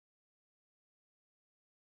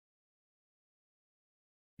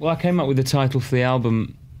Well, I came up with the title for the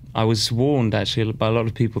album. I was warned, actually, by a lot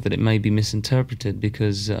of people that it may be misinterpreted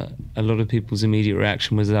because a lot of people's immediate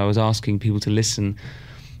reaction was that I was asking people to listen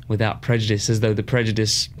without prejudice, as though the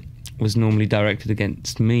prejudice was normally directed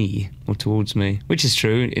against me or towards me, which is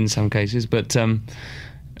true in some cases, but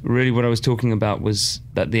really what I was talking about was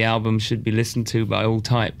that the album should be listened to by all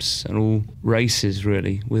types and all races,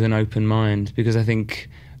 really, with an open mind, because I think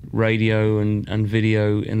radio and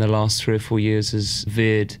video in the last 3 or 4 years has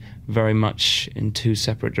veered very much in two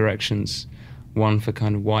separate directions, one for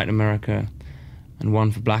kind of white America and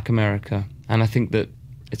one for black America, and I think that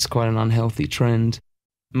it's quite an unhealthy trend.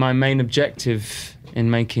 My main objective in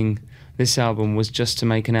making this album was just to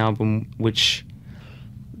make an album which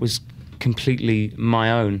was completely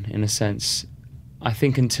my own, in a sense. I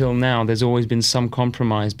think until now there's always been some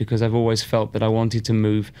compromise because I've always felt that I wanted to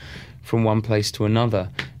move from one place to another.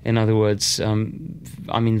 In other words, I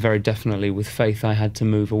mean, very definitely with Faith I had to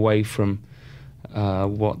move away from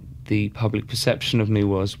what the public perception of me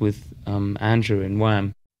was with Andrew in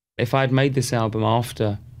Wham. If I'd made this album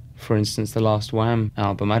after, for instance, the last Wham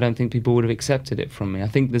album, I don't think people would have accepted it from me. I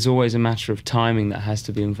think there's always a matter of timing that has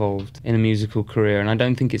to be involved in a musical career, and I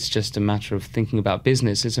don't think it's just a matter of thinking about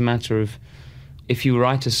business. It's a matter of, if you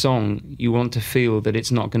write a song, you want to feel that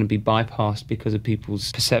it's not going to be bypassed because of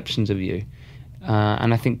people's perceptions of you.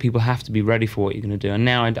 And I think people have to be ready for what you're going to do. And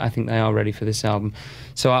now I think they are ready for this album.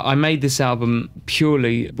 So I made this album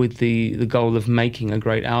purely with the goal of making a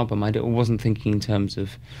great album. I wasn't thinking in terms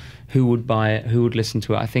of who would buy it, who would listen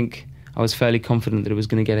to it. I think I was fairly confident that it was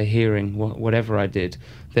going to get a hearing, whatever I did.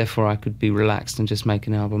 Therefore, I could be relaxed and just make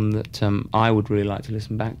an album that I would really like to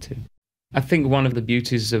listen back to. I think one of the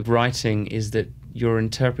beauties of writing is that your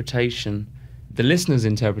interpretation, the listener's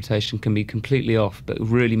interpretation, can be completely off, but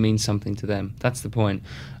really means something to them. That's the point.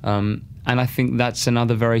 And I think that's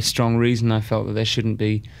another very strong reason I felt that there shouldn't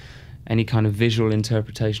be any kind of visual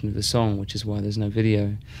interpretation of the song, which is why there's no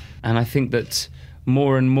video. And I think that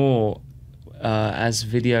more and more, as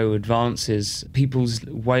video advances, people's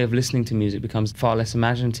way of listening to music becomes far less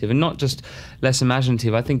imaginative. And not just less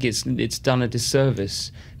imaginative, I think it's done a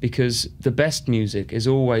disservice, because the best music is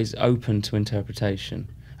always open to interpretation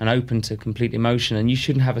and open to complete emotion, and you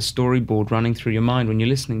shouldn't have a storyboard running through your mind when you're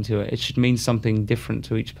listening to it. It should mean something different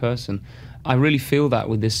to each person. I really feel that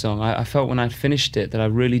with this song. I felt when I finished it that I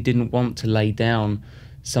really didn't want to lay down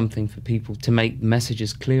something for people to make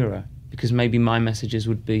messages clearer, because maybe my messages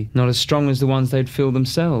would be not as strong as the ones they'd feel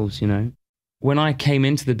themselves, you know. When I came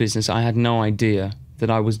into the business, I had no idea that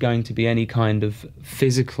I was going to be any kind of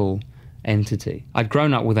physical entity. I'd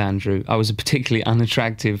grown up with Andrew. I was a particularly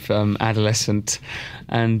unattractive adolescent,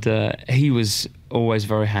 and he was always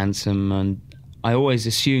very handsome, and I always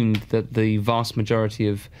assumed that the vast majority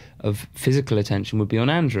of physical attention would be on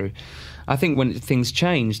Andrew. I think when things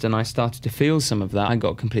changed and I started to feel some of that, I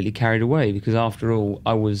got completely carried away, because after all,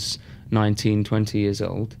 I was 19, 20 years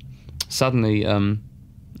old. Suddenly,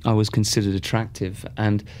 I was considered attractive,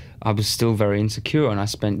 and I was still very insecure, and I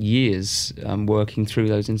spent years working through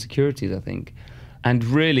those insecurities, I think. And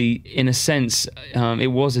really, in a sense,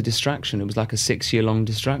 it was a distraction. It was like a 6-year-long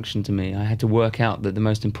distraction to me. I had to work out that the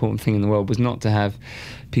most important thing in the world was not to have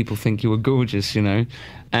people think you were gorgeous, you know.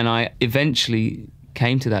 And I eventually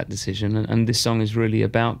came to that decision, and this song is really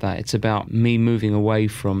about that. It's about me moving away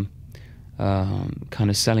from kind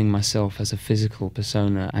of selling myself as a physical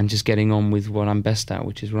persona and just getting on with what I'm best at,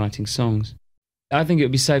 which is writing songs. I think it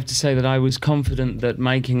would be safe to say that I was confident that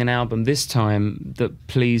making an album this time that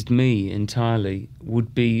pleased me entirely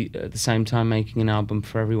would be at the same time making an album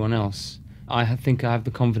for everyone else. I think I have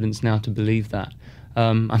the confidence now to believe that.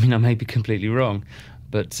 I mean, I may be completely wrong,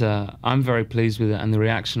 but I'm very pleased with it, and the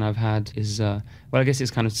reaction I've had is, well, I guess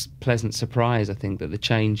it's kind of pleasant surprise, I think, that the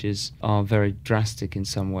changes are very drastic in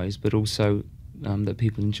some ways, but also that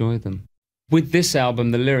people enjoy them. With this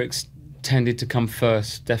album, the lyrics tended to come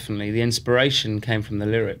first, definitely. The inspiration came from the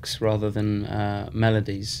lyrics rather than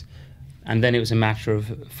melodies. And then it was a matter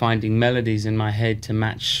of finding melodies in my head to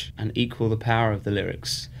match and equal the power of the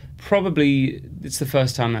lyrics. Probably it's the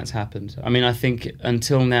first time that's happened. I mean, I think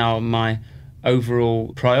until now my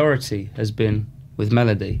overall priority has been with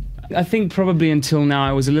melody. I think probably until now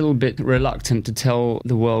I was a little bit reluctant to tell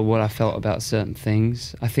the world what I felt about certain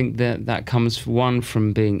things. I think that comes, one,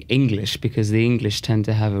 from being English, because the English tend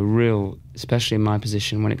to have a real, especially in my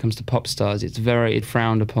position, when it comes to pop stars, it's very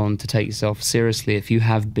frowned upon to take yourself seriously if you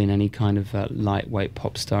have been any kind of lightweight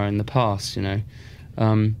pop star in the past, you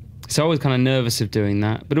know. So I was kind of nervous of doing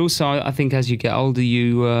that. But also I think as you get older,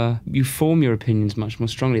 you form your opinions much more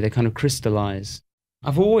strongly. They kind of crystallise.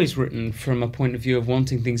 I've always written from a point of view of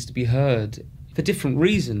wanting things to be heard for different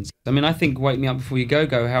reasons. I mean, I think Wake Me Up Before You Go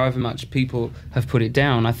Go, however much people have put it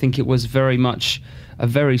down, I think it was very much a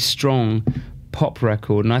very strong pop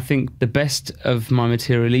record. And I think the best of my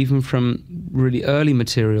material, even from really early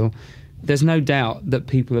material, there's no doubt that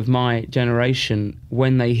people of my generation,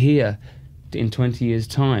 when they hear in 20 years'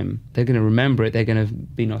 time, they're going to remember it, they're going to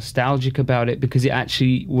be nostalgic about it, because it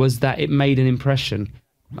actually was that, it made an impression.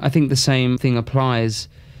 I think the same thing applies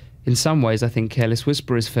in some ways. I think Careless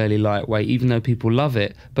Whisper is fairly lightweight, even though people love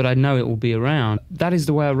it, but I know it will be around. That is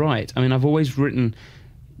the way I write. I mean, I've always written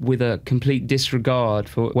with a complete disregard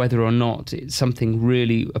for whether or not it's something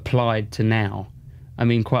really applied to now. I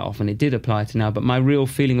mean, quite often it did apply to now, but my real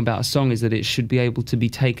feeling about a song is that it should be able to be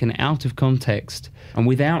taken out of context and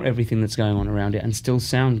without everything that's going on around it and still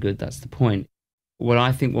sound good. That's the point. What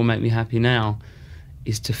I think will make me happy now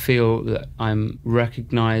is to feel that I'm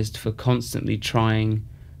recognised for constantly trying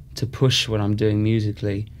to push what I'm doing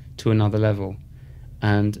musically to another level.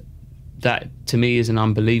 And that, to me, is an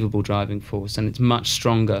unbelievable driving force, and it's much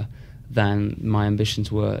stronger than my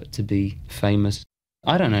ambitions were to be famous.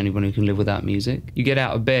 I don't know anyone who can live without music. You get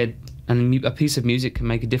out of bed and a piece of music can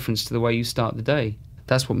make a difference to the way you start the day.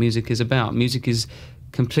 That's what music is about. Music is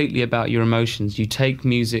completely about your emotions. You take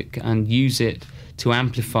music and use it to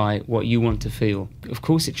amplify what you want to feel. Of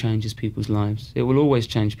course it changes people's lives. It will always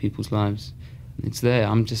change people's lives. It's there.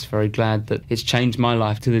 I'm just very glad that it's changed my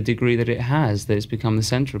life to the degree that it has, that it's become the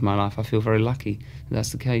centre of my life. I feel very lucky that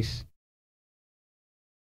that's the case.